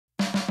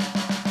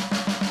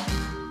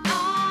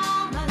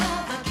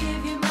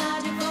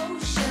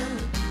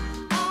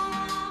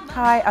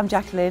Hi, I'm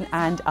Jacqueline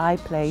and I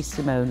play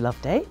Simone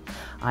Loveday.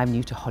 I'm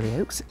new to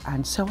Hollyoaks,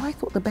 and so I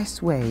thought the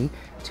best way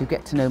to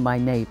get to know my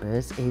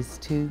neighbours is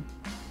to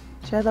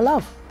share the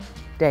love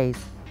days.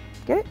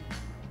 Get it?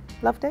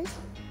 Love days?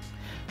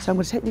 So I'm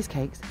going to take these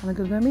cakes and I'm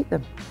going to go meet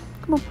them.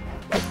 Come on.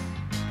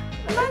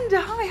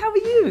 Amanda, hi, how are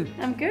you?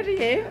 I'm good, are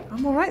you?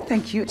 I'm all right,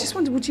 thank you. Just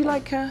wondered, would you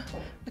like a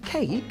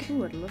cake?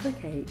 Oh, I'd love a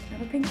cake.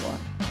 Have a pink one.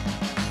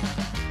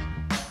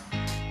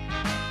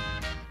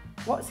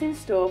 What's in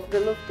store for the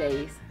Love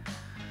Days?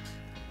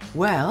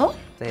 Well,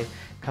 they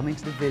come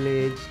into the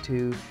village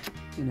to,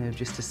 you know,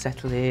 just to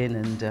settle in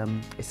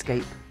and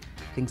escape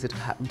things that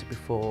have happened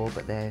before,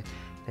 but they're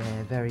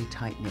very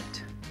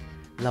tight-knit,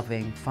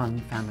 loving,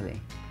 fun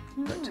family,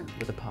 but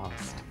with a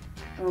past.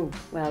 Oh,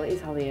 well, it is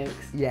Hollyoaks.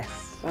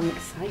 Yes. I'm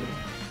excited.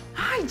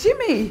 Hi,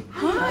 Jimmy.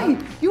 Hi.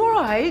 You all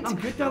right? I'm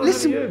good, darling.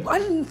 Listen, how are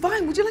you? I'm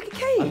fine. Would you like a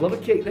cake? I love a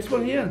cake. This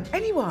one here.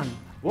 Anyone?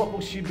 What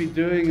will she be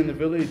doing in the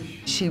village?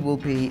 She will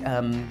be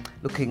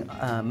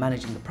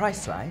managing the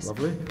price slice.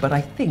 Lovely. But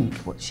I think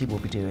what she will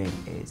be doing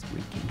is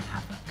wreaking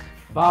havoc.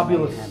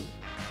 Fabulous.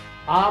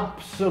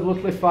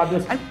 Absolutely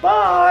fabulous. And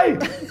bye!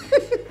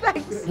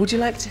 Thanks. Would you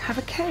like to have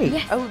a cake?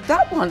 Yes. Oh,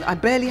 that one. I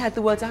barely had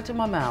the words out of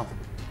my mouth.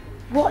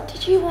 What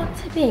did you want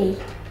to be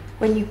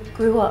when you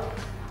grew up?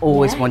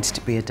 Always Yeah. wanted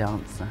to be a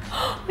dancer.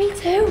 Me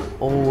too.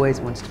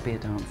 Always wanted to be a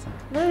dancer.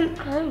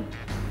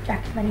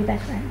 Jack's my new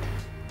best friend.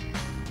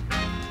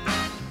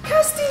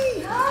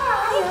 Kirsty!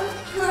 Hi.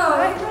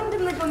 I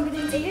randomly bumped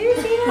into you.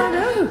 I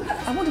know.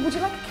 I wondered, would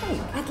you like a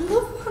cake? I'd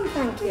love one,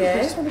 thank you.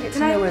 I just want to get to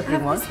know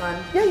everyone. Have this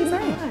one? Yeah, you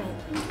may.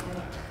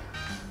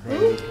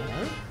 There you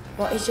go.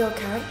 What is your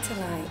character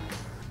like?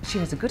 She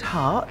has a good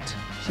heart.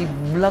 She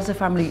loves her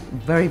family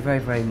very, very,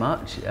 very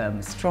much.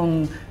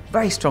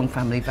 Very strong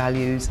family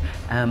values.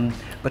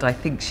 But I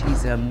think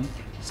she's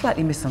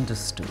slightly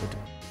misunderstood.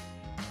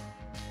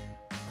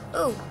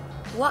 Oh,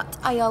 what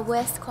are your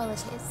worst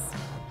qualities?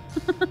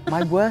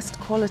 My worst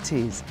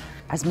qualities.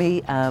 As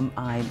me, I'm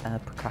a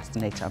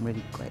procrastinator. I'm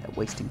really great at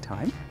wasting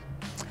time.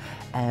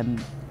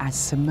 As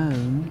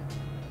Simone,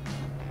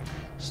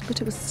 she's a bit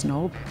of a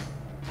snob.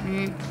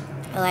 I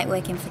like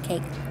working for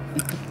cake.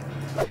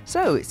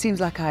 So it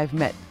seems like I've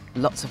met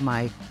lots of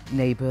my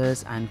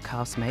neighbours and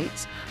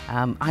castmates.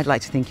 I'd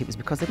like to think it was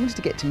because they wanted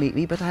to get to meet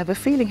me, but I have a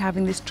feeling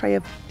having this tray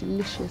of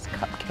delicious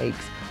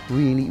cupcakes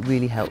really,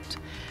 really helped.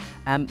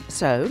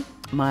 So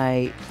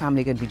my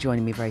family are going to be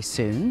joining me very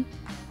soon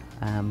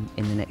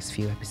in the next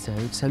few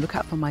episodes. So look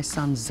out for my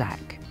son,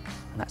 Zach.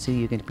 And that's who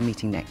you're going to be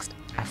meeting next.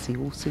 I'll see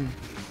you all soon.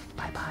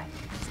 Bye-bye.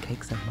 These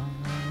cakes are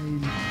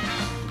mine.